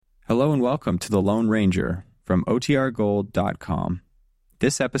Hello and welcome to The Lone Ranger from OTRGold.com.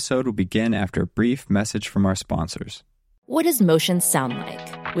 This episode will begin after a brief message from our sponsors. What does motion sound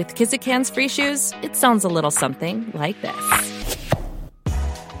like? With Kizikans free shoes, it sounds a little something like this.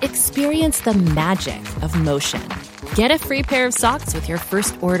 Experience the magic of motion. Get a free pair of socks with your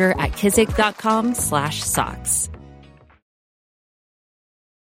first order at kizik.com/socks.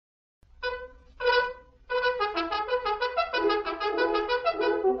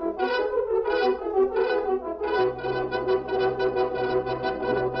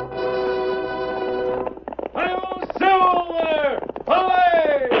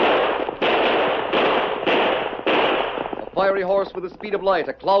 Fiery horse with the speed of light,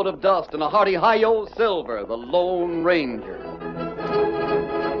 a cloud of dust, and a hearty hi-yo silver, the Lone Ranger.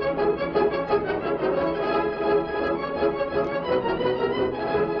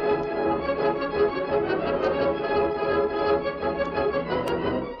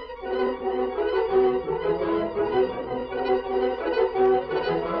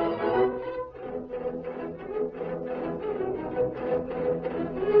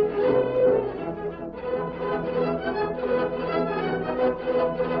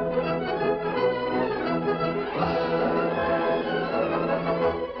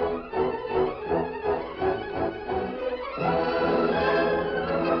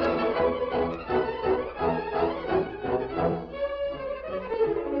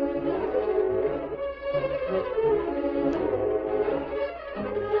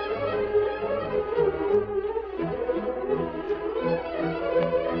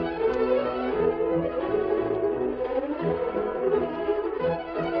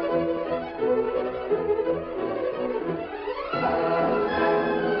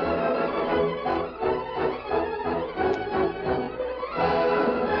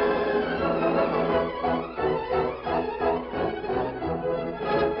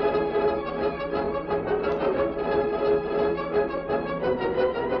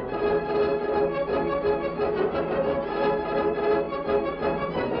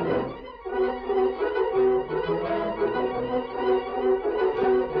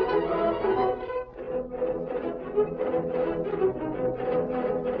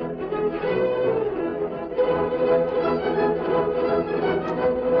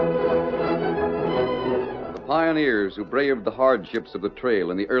 Pioneers who braved the hardships of the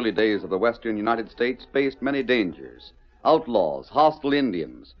trail in the early days of the western United States faced many dangers. Outlaws, hostile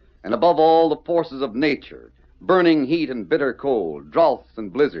Indians, and above all, the forces of nature, burning heat and bitter cold, droughts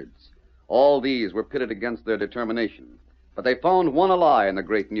and blizzards. All these were pitted against their determination. But they found one ally in the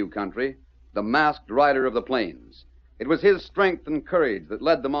great new country, the masked rider of the plains. It was his strength and courage that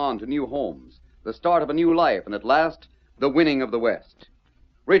led them on to new homes, the start of a new life, and at last, the winning of the West.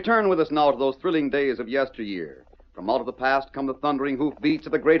 Return with us now to those thrilling days of yesteryear. From out of the past come the thundering hoofbeats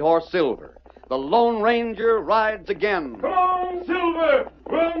of the great horse Silver. The Lone Ranger rides again. Come on, Silver!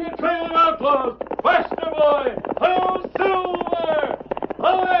 We're on the trail of outlaws! Faster, boy! Hello, Silver!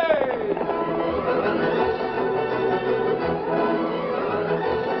 Away!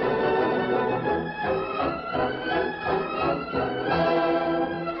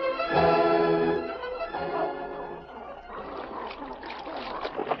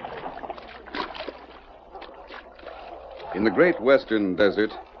 In the great western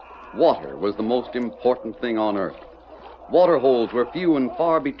desert, water was the most important thing on earth. Water holes were few and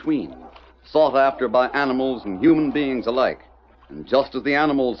far between, sought after by animals and human beings alike. And just as the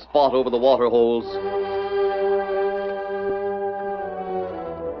animals fought over the water holes,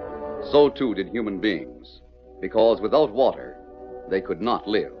 so too did human beings, because without water, they could not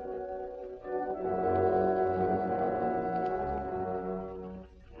live.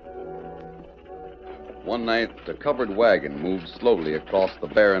 One night, a covered wagon moved slowly across the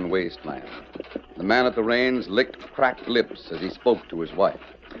barren wasteland. The man at the reins licked cracked lips as he spoke to his wife.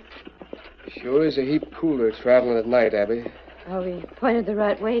 Sure is a heap cooler traveling at night, Abby. Are we pointed the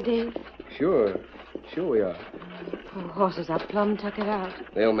right way, Dave? Sure we are. Poor horses are plumb tuckered out.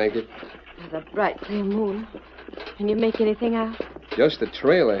 They'll make it. There's a bright, clear moon. Can you make anything out? Just the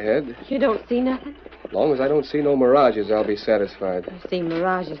trail ahead. You don't see nothing? As long as I don't see no mirages, I'll be satisfied. I see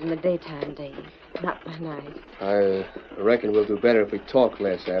mirages in the daytime, Dave. Not by night. I reckon we'll do better if we talk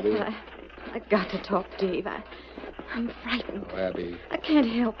less, Abby. I got to talk, Dave. I'm frightened. Oh, Abby. I can't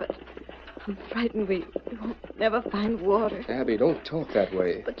help it. I'm frightened we won't never find water. Abby, don't talk that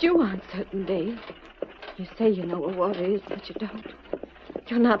way. But you aren't certain, Dave. You say you know where water is, but you don't.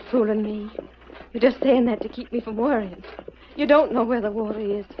 You're not fooling me. You're just saying that to keep me from worrying. You don't know where the water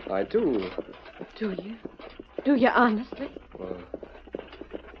is. I do. Do you? Do you honestly? Well,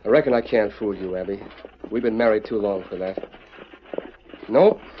 I reckon I can't fool you, Abby. We've been married too long for that.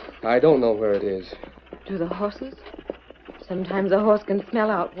 Nope. I don't know where it is. Do the horses? Sometimes a horse can smell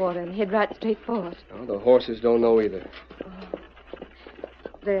out water and head right straight for it. Oh, the horses don't know either.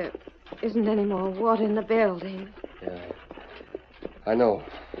 There isn't any more water in the barrel, Dave. Yeah. I know.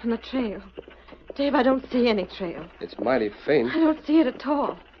 And the trail. Dave, I don't see any trail. It's mighty faint. I don't see it at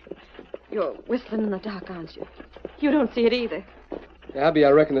all. You're whistling in the dark, aren't you? You don't see it either. Abby, I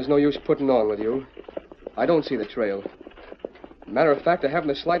reckon there's no use putting on with you. I don't see the trail. Matter of fact, I haven't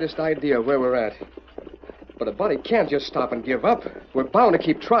the slightest idea where we're at. But a buddy can't just stop and give up. We're bound to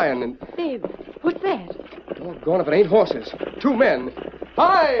keep trying and... Dave, what's that? Doggone if it ain't horses. 2 men.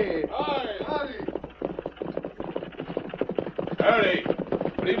 Hi! Hi! Howdy.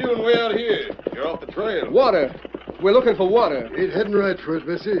 What are you doing way out here? You're off the trail. Water. We're looking for water. Ain't heading right for it,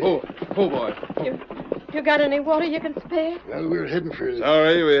 Bessie. Oh, boy. You got any water you can spare? Well, we're heading for it.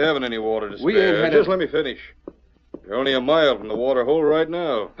 Sorry, we haven't any water to spare. We ain't had Just it. let me finish. You're only a mile from the water hole right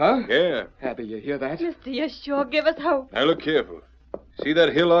now. Huh? Yeah. Abby, you hear that? Mister, you sure give us hope. Now look careful. See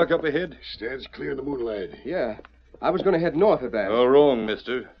that hillock up ahead? Stands clear in the moonlight. Yeah. I was going to head north of that. Oh, wrong,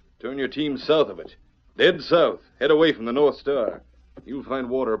 mister. Turn your team south of it. Dead south. Head away from the North Star. You'll find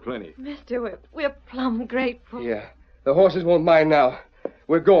water aplenty. Mister, we're plumb grateful. Yeah. The horses won't mind now.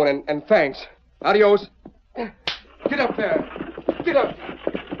 We're going, and thanks. Adios. Get up there. Get up.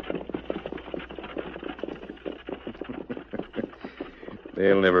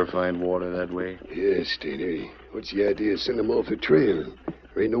 They'll never find water that way. Yes, Stainer. What's the idea of sending them off the trail?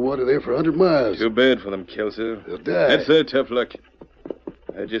 There ain't no water there for 100 miles. Too bad for them, Kelso. They'll die. That's their tough luck.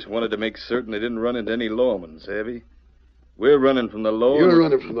 I just wanted to make certain they didn't run into any lawmen, savvy? We're running from the law. You're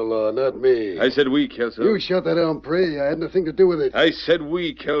running from the law, not me. I said we, Kelso. You shot that on prey. I had nothing to do with it. I said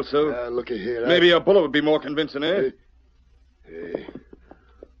we, Kelso. Now, look here. Maybe a bullet would be more convincing, eh? Hey,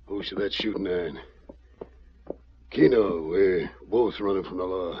 who's to that shooting iron? Keno, we're both running from the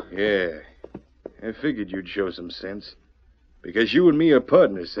law. Yeah. I figured you'd show some sense. Because you and me are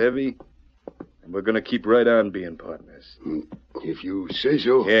partners, savvy? And we're going to keep right on being partners. If you say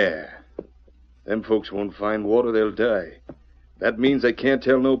so. Yeah. Them folks won't find water, they'll die. That means they can't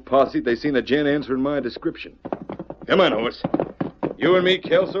tell no posse they seen a gent answering my description. Come on, horse. You and me,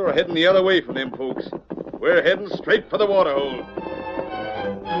 Kelso, are heading the other way from them folks. We're heading straight for the water hole.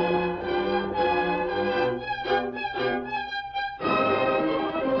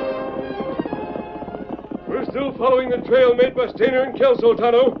 We're still following the trail made by Stainer and Kelso,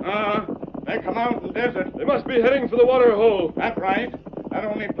 Tonto. They come out in the desert. They must be heading for the water hole. That's right. That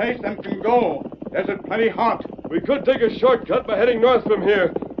only place them can go. Desert plenty hot. We could take a shortcut by heading north from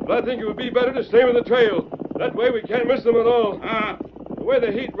here, but I think it would be better to stay with the trail. That way we can't miss them at all. The way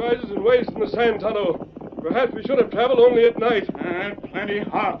the heat rises and weighs in the sand, Tonto. Perhaps we should have traveled only at night. Plenty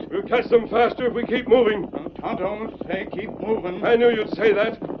hot. We'll catch them faster if we keep moving. Tonto, say keep moving. I knew you'd say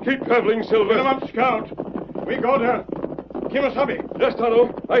that. Keep traveling, Silver. Get 'em up, Scout. We go to Kimasabi. Yes,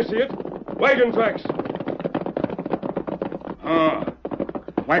 Tonto. I see it. Wagon tracks.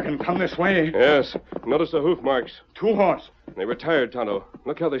 Wagon come this way. Yes. Notice the hoof marks. 2 horse. They were tired, Tonto.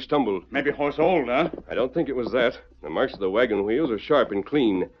 Look how they stumbled. Maybe horse old, huh? I don't think it was that. The marks of the wagon wheels are sharp and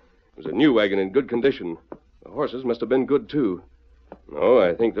clean. It was a new wagon in good condition. The horses must have been good, too. No,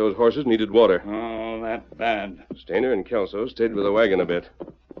 I think those horses needed water. Oh, that bad. Stainer and Kelso stayed with the wagon a bit.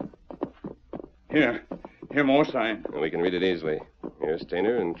 Here more sign. And we can read it easily. Here's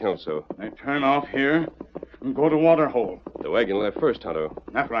Stainer and Kelso. They turn off here and go to water hole. The wagon left first, Tonto.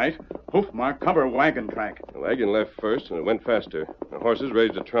 That's right. Hoof mark cover wagon track. The wagon left first, and it went faster. The horses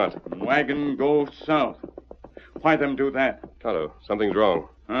raised a trot. Wagon goes south. Why them do that? Tonto, something's wrong.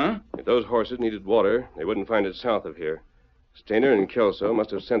 Huh? If those horses needed water, they wouldn't find it south of here. Stainer and Kelso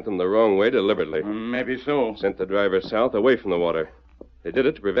must have sent them the wrong way deliberately. Maybe so. Sent the driver south away from the water. They did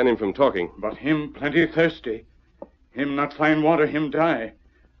it to prevent him from talking. But him plenty thirsty. Him not find water, him die.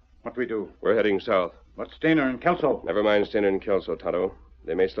 What we do? We're heading south. But Stainer and Kelso. Never mind Stainer and Kelso, Tonto.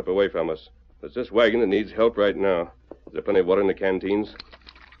 They may slip away from us. It's this wagon that needs help right now. Is there plenty of water in the canteens?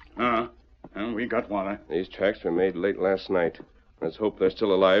 And we got water. These tracks were made late last night. Let's hope they're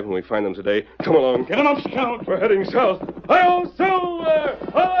still alive when we find them today. Come along. Get 'em up, Scout. We're heading south. Hi-yo, Silver!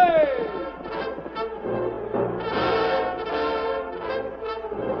 Hi!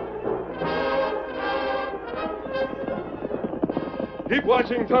 Keep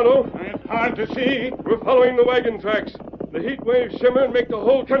watching, Tonto. It's hard to see. We're following the wagon tracks. The heat waves shimmer and make the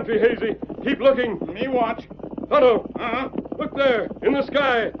whole country hazy. Keep looking. Me watch. Tonto. Look there, in the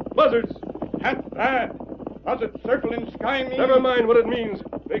sky. Buzzards. That's bad. Buzzards circling sky mean? Never mind what it means.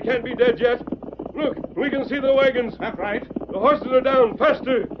 They can't be dead yet. Look, we can see the wagons. That's right. The horses are down.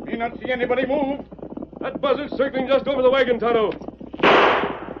 Faster. Me not see anybody move. That buzzard's circling just over the wagon, Tonto.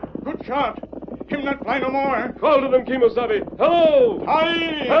 shot. Him not fly no more. Call to them, Kimosabe. Hello!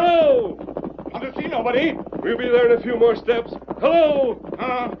 Hi! Hello! Don't see nobody. We'll be there in a few more steps. Hello!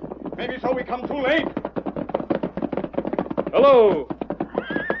 Maybe so we come too late. Hello!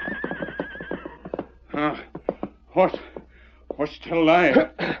 Horse still alive.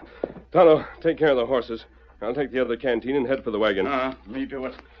 Tonto, take care of the horses. I'll take the other canteen and head for the wagon. Me do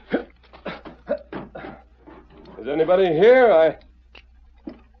it. Is anybody here?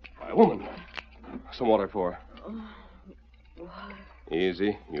 A woman. Some water for her. Water.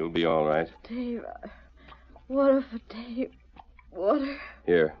 Easy. You'll be all right. Dave, water for Dave. Water.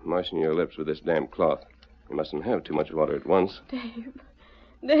 Here, moisten your lips with this damp cloth. You mustn't have too much water at once. Dave.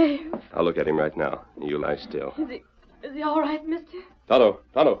 I'll look at him right now. You lie still. Is he all right, mister? Tonto.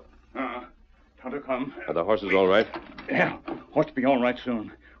 Tonto come. Are the horses all right? Yeah, horse be all right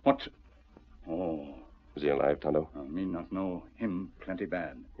soon. What's... Oh. Is he alive, Tonto? Me not know him plenty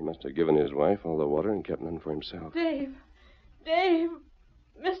bad. He must have given his wife all the water and kept none for himself. Dave.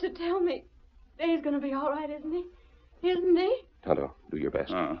 Mister, tell me. Dave's gonna be all right, isn't he? Isn't he? Tonto, do your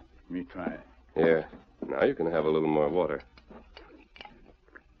best. Me try. Here. Now you can have a little more water.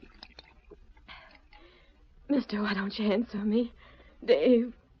 Mister, why don't you answer me?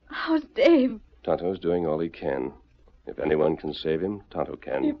 Dave. How's Dave? Tonto's doing all he can. If anyone can save him, Tonto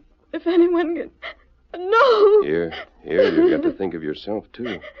can. If anyone can... No! Here, you've got to think of yourself,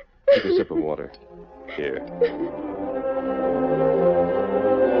 too. Take a sip of water. Here.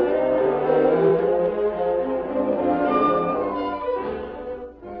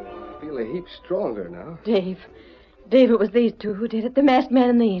 I feel a heap stronger now. Dave, it was these two who did it. The masked man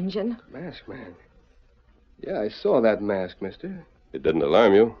and the Injun. Masked man? Yeah, I saw that mask, mister. It didn't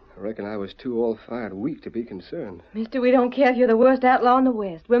alarm you? I reckon I was too all-fired weak to be concerned. Mister, we don't care if you're the worst outlaw in the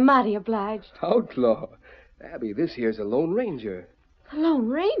West. We're mighty obliged. Outlaw? Abby, this here's a Lone Ranger. The Lone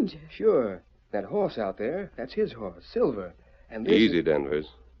Ranger? Sure. That horse out there, that's his horse, Silver. And this Easy, Danvers.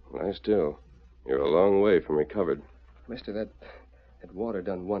 Lie still. You're a long way from recovered. Mister, that water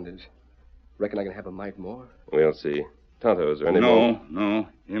done wonders. Reckon I can have a mite more? We'll see. Tonto, is there any more? No.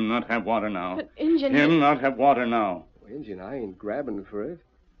 Him not have water now. But Injun... Him not have water now. Well, Injun, I ain't grabbing for it.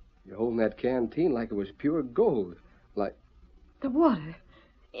 You're holding that canteen like it was pure gold. Like... The water.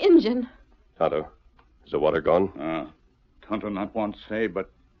 Injun. Tonto, is the water gone? Tonto not want say, but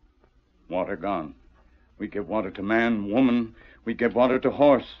water gone. We give water to man, woman. We give water to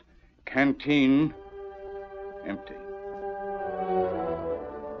horse. Canteen empty.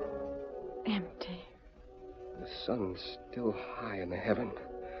 Empty. The sun's still high in the heaven.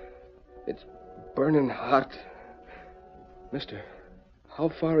 It's burning hot. Mister, how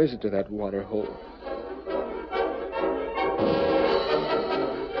far is it to that water hole?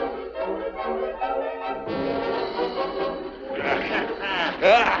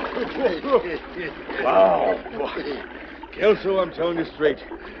 Wow. Kelso, I'm telling you straight.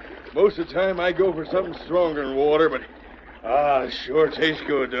 Most of the time I go for something stronger than water, but... it sure tastes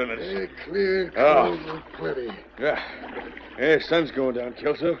good, doesn't it? Clear, cold, and plenty. Yeah, sun's going down,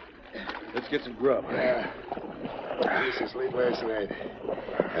 Kelso. Let's get some grub. This is late last night.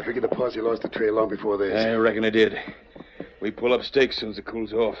 I figured the posse lost the trail long before this. I reckon they did. We pull up stakes as soon as it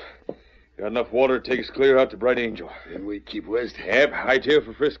cools off. Got enough water to take us clear out to Bright Angel. Then we keep west? Yep, hightail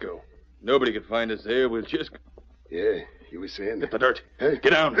for Frisco. Nobody can find us there. We'll just... Yeah, you were saying? Get the dirt. Huh?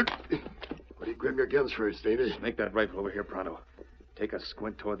 Get down. What do you grab your guns first, ain't it? Make that rifle over here pronto. Take a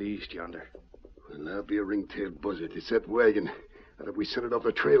squint toward the east yonder. Well, I'll be a ring-tailed buzzard. It's that wagon. I thought we sent it off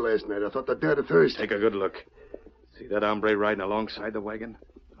the trail last night. I thought they died of thirst. Take a good look. See that hombre riding alongside the wagon?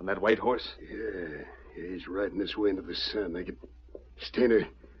 On that white horse? Yeah, he's riding this way into the sun. I could... Stainer,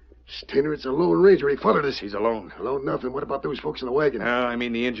 it's a Lone Ranger. He followed us. He's alone. Alone nothing. What about those folks in the wagon? No, I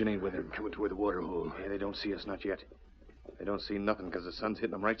mean the engine ain't with him. Coming toward the water hole. Yeah, they don't see us, not yet. They don't see nothing because the sun's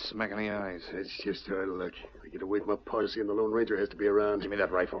hitting them right smack in the eyes. That's just our luck. We get away from a posse and the Lone Ranger has to be around. Give me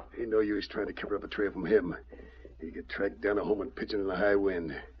that rifle. Ain't no use trying to cover up a trail from him. He get tracked down a home and pitching in a high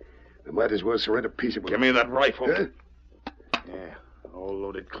wind. We might as well surrender peaceably. Give me that rifle. Huh? Yeah, all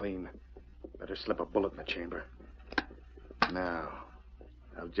loaded clean. Better slip a bullet in the chamber. Now,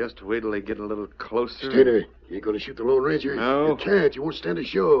 I'll just wait till they get a little closer. Stainer, you ain't gonna shoot the Lone Ranger? No. You can't. You won't stand a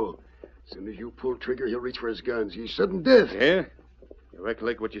show. As soon as you pull trigger, he'll reach for his guns. He's sudden death. Yeah? You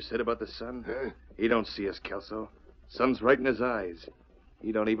recollect what you said about the sun? Huh? He don't see us, Kelso. Sun's right in his eyes.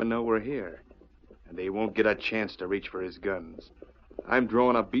 He don't even know we're here. And he won't get a chance to reach for his guns. I'm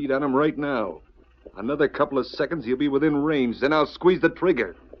drawing a bead on him right now. Another couple of seconds, he'll be within range. Then I'll squeeze the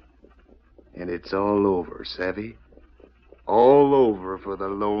trigger. And it's all over, savvy? All over for the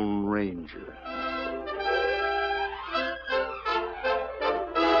Lone Ranger.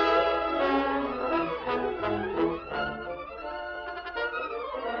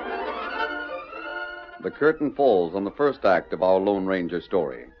 the curtain falls on the first act of our Lone Ranger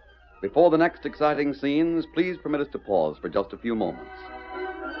story. Before the next exciting scenes, please permit us to pause for just a few moments.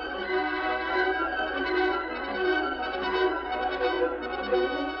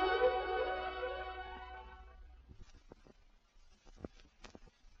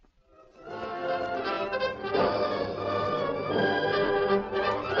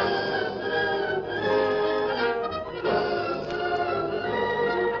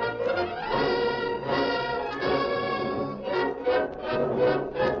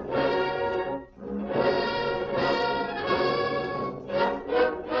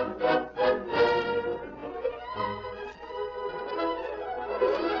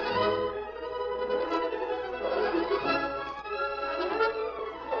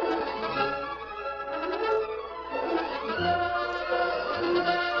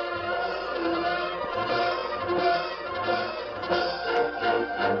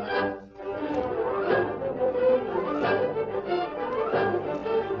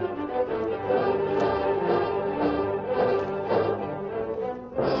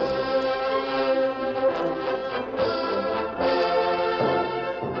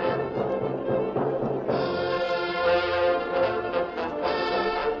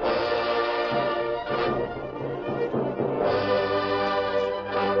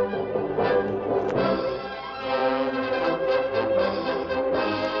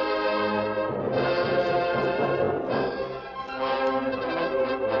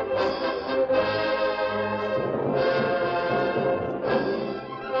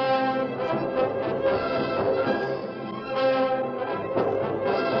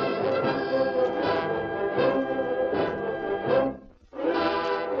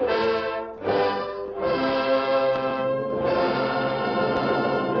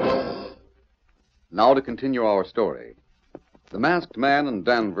 Now to continue our story. The masked man and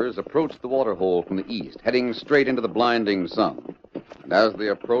Danvers approached the waterhole from the east, heading straight into the blinding sun. And as they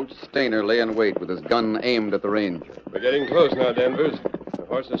approached, Stainer lay in wait with his gun aimed at the Ranger. We're getting close now, Danvers. The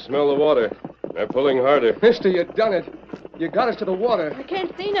horses smell the water. They're pulling harder. Mister, you done it. You got us to the water. I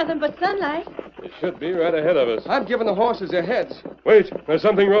can't see nothing but sunlight. They should be right ahead of us. I'm giving the horses their heads. Wait, there's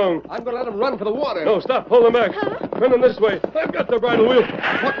something wrong. I'm going to let them run for the water. No, stop. Pull them back. Huh? Turn them this way. I've got the bridle wheel.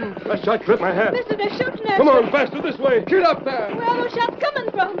 What in... That shot clipped my hat. Mister, they're shooting at Come you. on, faster this way. Get up there. Where are those shots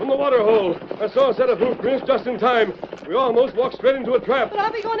coming from? From the water hole. I saw a set of hoofprints just in time. We almost walked straight into a trap. But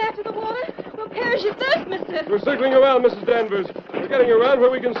I'll be going after the water. We'll perish of thirst, mister. We're circling around, Mrs. Danvers. We're getting around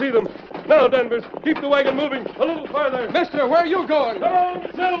where we can see them. Now, Danvers, keep the wagon moving. A little farther. Mister, where are you going? Come on,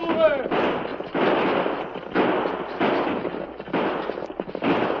 Silver!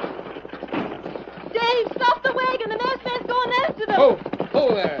 Dave, stop the wagon. The masked man's going after them.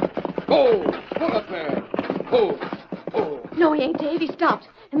 Oh there. Pull up there. Oh. No, he ain't, Dave. He stopped.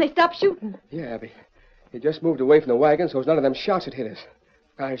 And they stopped shooting. Yeah, Abby. He just moved away from the wagon so none of them shots would hit us.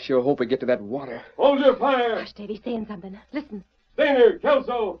 I sure hope we get to that water. Hold your fire. Gosh, Dave, he's saying something. Listen. Stainer,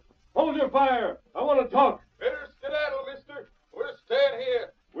 Kelso, hold your fire. I want to talk. Better skedaddle, mister. We're staying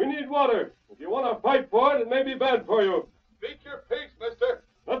here. We need water. If you want to fight for it, it may be bad for you. Speak your piece, mister.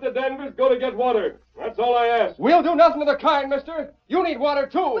 Let the Danvers go to get water. That's all I ask. We'll do nothing of the kind, mister. You need water,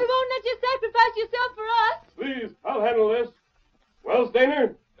 too. We won't let you sacrifice yourself for us. Please, I'll handle this. Well,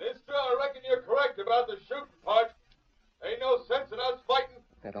 Stainer? Mister, I reckon you're correct about the shooting part. Ain't no sense in us fighting.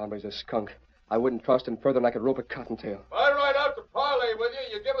 That hombre's a skunk. I wouldn't trust him further than I could rope a cottontail. If I ride out to parley with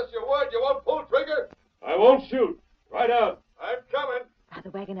you, you give us your word you won't pull trigger? I won't shoot. Right out. I'm coming. Draw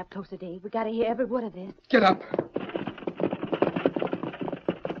the wagon up closer, Dave. We got to hear every word of this. Get up.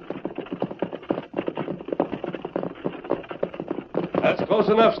 That's close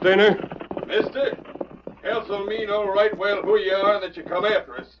enough, Stainer. Mister, Kelso me know right well who you are and that you come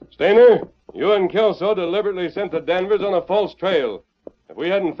after us. Stainer, you and Kelso deliberately sent the Danvers on a false trail. If we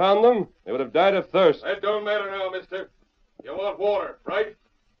hadn't found them, they would have died of thirst. That don't matter now, mister. You want water, right?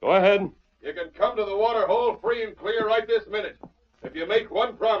 Go ahead. You can come to the water hole free and clear right this minute. If you make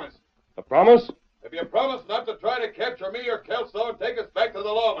one promise. A promise? If you promise not to try to capture me or Kelso and take us back to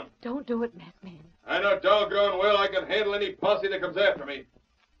the lawman. Don't do it, masked man. I know doggone well I can handle any posse that comes after me.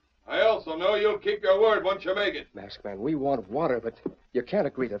 I also know you'll keep your word once you make it. Masked man, we want water, but you can't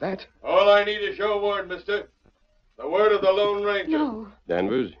agree to that. All I need is your word, mister. The word of the Lone Ranger. No.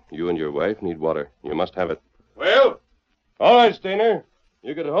 Danvers, you and your wife need water. You must have it. Well? All right, Stainer.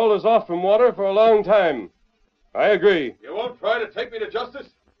 You could hold us off from water for a long time. I agree. You won't try to take me to justice?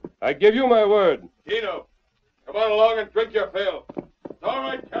 I give you my word. Keno, come on along and drink your fill. It's all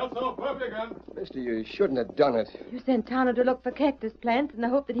right, Kelso. Put up your gun. Mister, you shouldn't have done it. You sent Tonto to look for cactus plants in the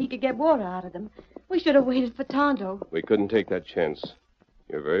hope that he could get water out of them. We should have waited for Tonto. We couldn't take that chance.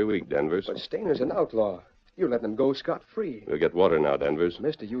 You're very weak, Danvers. But Stainer's an outlaw. You're letting him go scot-free. We'll get water now, Danvers.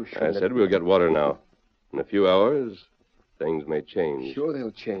 Mister, you I shouldn't said have... we'll get water now. In a few hours, things may change. Sure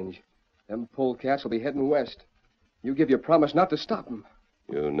they'll change. Them polecats will be heading west. You give your promise not to stop them.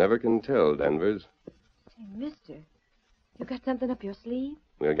 You never can tell, Danvers. Say, mister, you got something up your sleeve?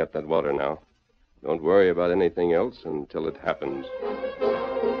 We'll get that water now. Don't worry about anything else until it happens.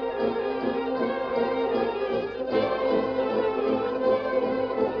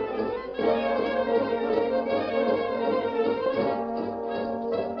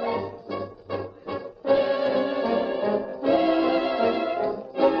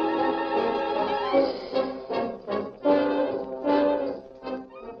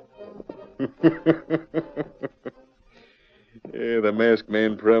 Yeah, the masked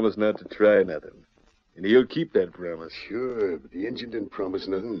man promised not to try nothing. And he'll keep that promise. Sure, but the engine didn't promise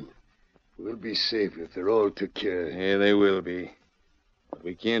nothing. We'll be safe if they're all took care of. Yeah, they will be. But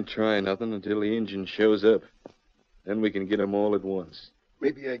we can't try nothing until the engine shows up. Then we can get 'em all at once.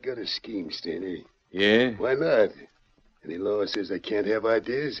 Maybe I got a scheme, Stainer. Yeah? Why not? Any law says I can't have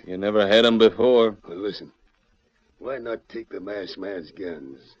ideas? You never had 'em before. Well, listen. Why not take the masked man's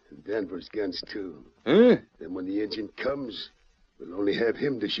guns, and Danvers' guns, too? Huh? Then when the engine comes, we'll only have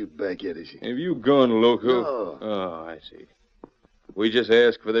him to shoot back at us. Have you gone loco? No. Oh, I see. We just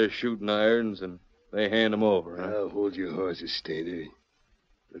ask for their shooting irons, and they hand 'em over, huh? Now, hold your horses, Stainer.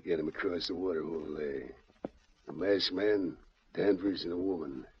 Look at him across the water hole there. A masked man, Danvers, and a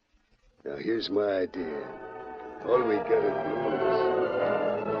woman. Now, here's my idea. All we gotta do is...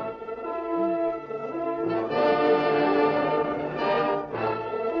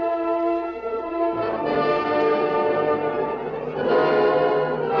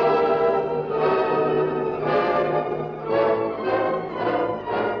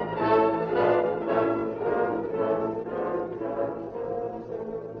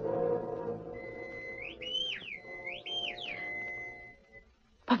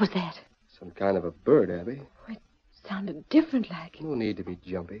 What was that? Some kind of a bird, Abby. Oh, it sounded different like. No need to be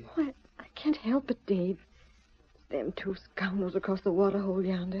jumpy. Why, I can't help it, Dave. It's them two scoundrels across the water hole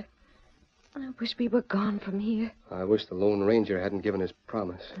yonder. I wish we were gone from here. I wish the Lone Ranger hadn't given his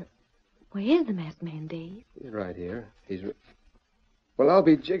promise. Where's the masked man, Dave? He's right here. Well, I'll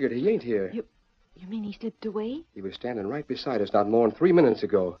be jiggered. He ain't here. You mean he slipped away? He was standing right beside us not more than 3 minutes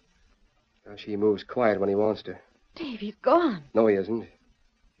ago. Now, she moves quiet when he wants to. Dave, he's gone. No, he isn't.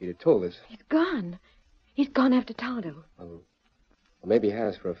 He'd have told us. He's gone. He's gone after Tonto. Well, maybe he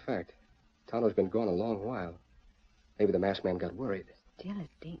has for a fact. Tonto's been gone a long while. Maybe the masked man got worried. Still, it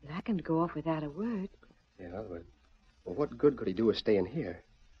ain't like him to go off without a word. Yeah, but what good could he do with staying here?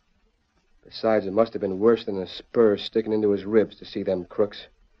 Besides, it must have been worse than a spur sticking into his ribs to see them crooks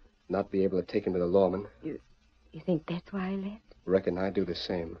not be able to take him to the lawman. You think that's why I left? Reckon I'd do the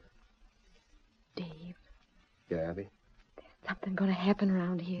same. Dave. Yeah, Abby? Something gonna happen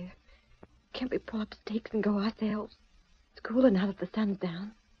around here. Can't we pull up stakes and go ourselves? It's cooler now that the sun's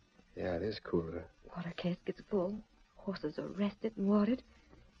down. Yeah, it is cooler. Water casket's full. Horses are rested and watered.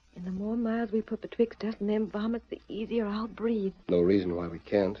 And the more miles we put betwixt us and them vomits, the easier I'll breathe. No reason why we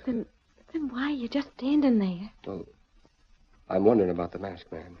can't. Then why are you just standing there? Well, I'm wondering about the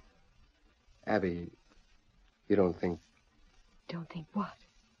masked man. Abby, you don't think... Don't think what?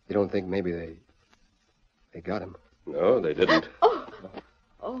 You don't think maybe they got him? No, they didn't.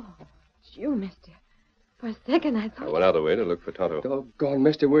 Oh, it's you, mister. For a second, I I thought... went out of the way to look for Tonto. Doggone,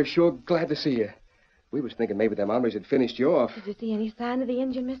 mister, we're sure glad to see you. We was thinking maybe them hombres had finished you off. Did you see any sign of the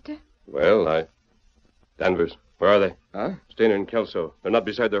engine, mister? Well, Danvers, where are they? Huh? Stainer and Kelso. They're not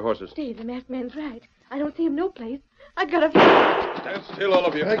beside their horses. Dave, the masked man's right. I don't see him no place. I gotta... Stand still, all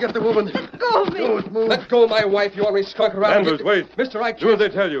of you. I got the woman. Let go of me. Don't move. Let go of my wife, you always skunk around. Danvers, wait. Mister, I Do can't... as they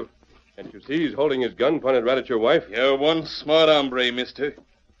tell you. Can't you see he's holding his gun pointed right at your wife? You're one smart hombre, mister.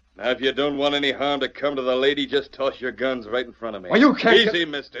 Now, if you don't want any harm to come to the lady, just toss your guns right in front of me. Well, you can't... Easy,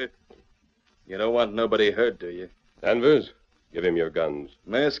 mister. You don't want nobody hurt, do you? Danvers, give him your guns.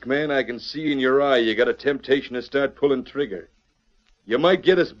 Masked man, I can see in your eye you got a temptation to start pulling trigger. You might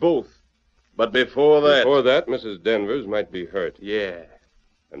get us both. But before that... Before that, Mrs. Danvers might be hurt. Yeah.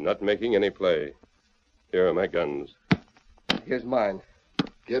 I'm not making any play. Here are my guns. Here's mine.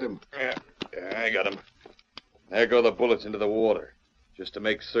 Get him. Yeah, I got him. There go the bullets into the water, just to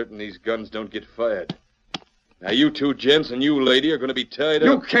make certain these guns don't get fired. Now, you two gents and you, lady, are going to be tied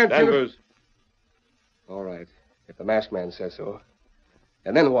You up. can't... Danvers. All right, if the masked man says so.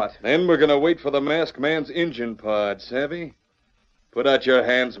 And then what? Then we're going to wait for the masked man's engine pod, savvy? Put out your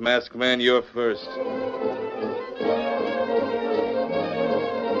hands, masked man. You're first.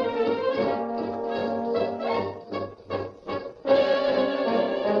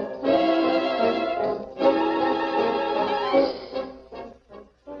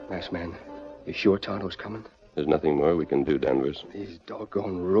 You sure Tonto's coming? There's nothing more we can do, Danvers. These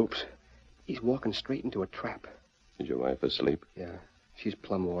doggone ropes. He's walking straight into a trap. Is your wife asleep? Yeah, she's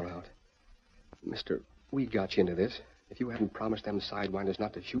plumb wore out. Mister, we got you into this. If you hadn't promised them sidewinders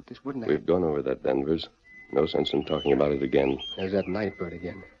not to shoot, this wouldn't have... We've gone over that, Danvers. No sense in talking about it again. There's that night bird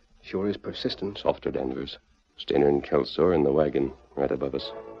again. Sure is persistent. Softer, Danvers. Stainer and Kelso are in the wagon, right above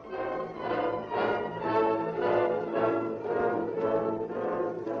us.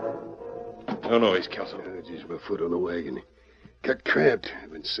 No noise, Kelso. Just my foot on the wagon. Got cramped.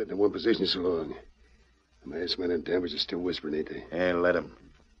 I've been sitting in one position so long. The masked man and Danvers are still whispering, ain't they? And let him.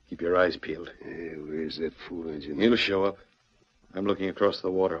 Keep your eyes peeled. Where's that fool engine? He'll show up. I'm looking across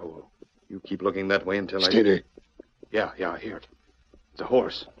the water hole. You keep looking that way until Stainer. Yeah, I hear it. It's a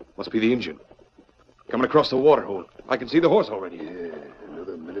horse. Must be the engine. Coming across the water hole. I can see the horse already. Yeah,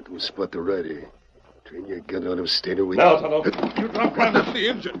 another minute we'll spot the rider. Train your gun on him, Stainer. Now, Tonto. You drop down. That's the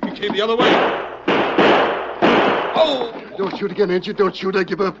engine. He came the other way. Oh! Don't shoot again, engine. Don't shoot. I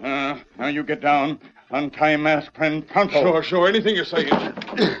give up. Now you get down. Untie masked friend Tonto. Sure. Anything you say,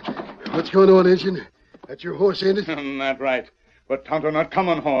 engine. What's going on, engine? That's your horse, ain't it? That's right. But Tonto not come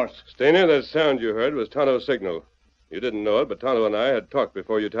on horse. Stainer, that sound you heard was Tonto's signal. You didn't know it, but Tonto and I had talked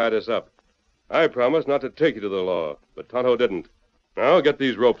before you tied us up. I promised not to take you to the law, but Tonto didn't. Now get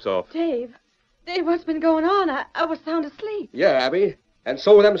these ropes off. Dave, what's been going on? I was sound asleep. Yeah, Abby. And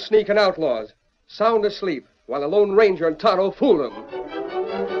so were them sneaking outlaws. Sound asleep, while the Lone Ranger and Tonto fooled them.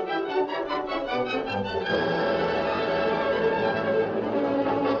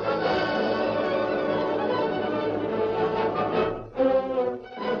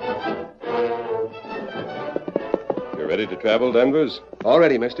 You ready to travel, Danvers? All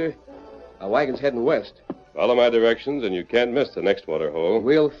ready, mister. Our wagon's heading west. Follow my directions, and you can't miss the next water hole.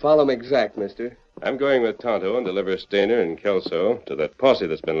 We'll follow 'em exact, mister. I'm going with Tonto and deliver Stainer and Kelso to that posse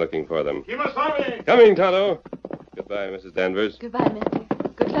that's been looking for them. Kimasabi! Coming, Tonto. Goodbye, Mrs. Danvers. Goodbye, mister.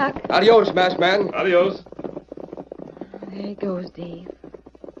 Good luck. Adios, masked man. Adios. There he goes, Dave.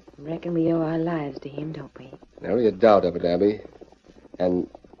 Reckon we owe our lives to him, don't we? Never a doubt of it, Abby. And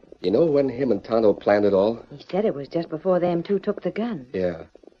you know when him and Tonto planned it all? He said it was just before them two took the gun. Yeah.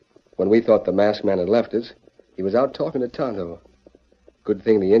 When we thought the masked man had left us, he was out talking to Tonto. Good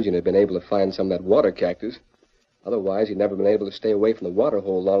thing the engine had been able to find some of that water cactus. Otherwise, he'd never been able to stay away from the water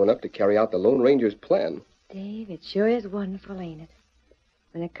hole long enough to carry out the Lone Ranger's plan. Dave, it sure is wonderful, ain't it?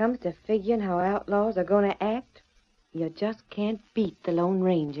 When it comes to figuring how outlaws are going to act, you just can't beat the Lone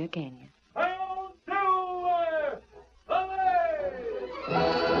Ranger, can you?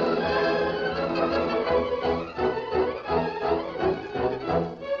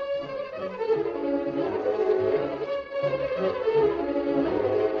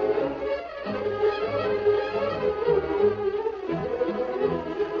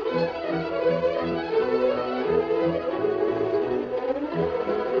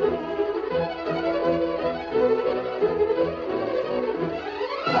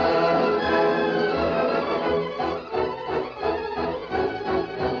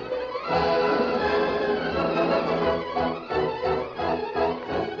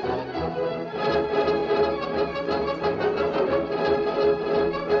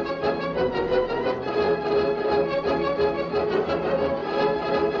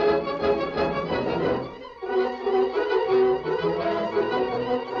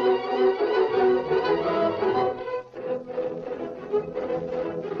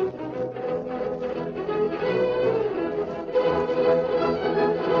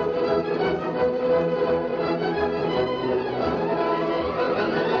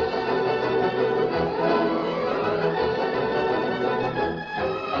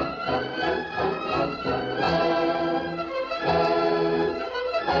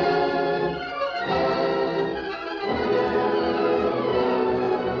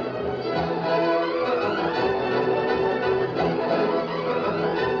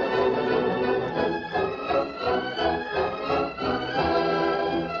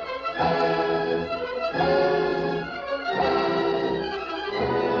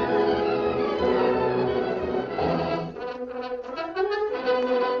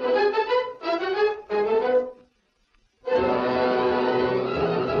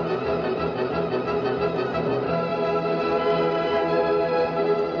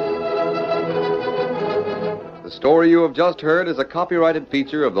 The story you have just heard is a copyrighted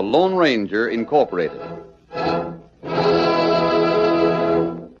feature of the Lone Ranger, Incorporated.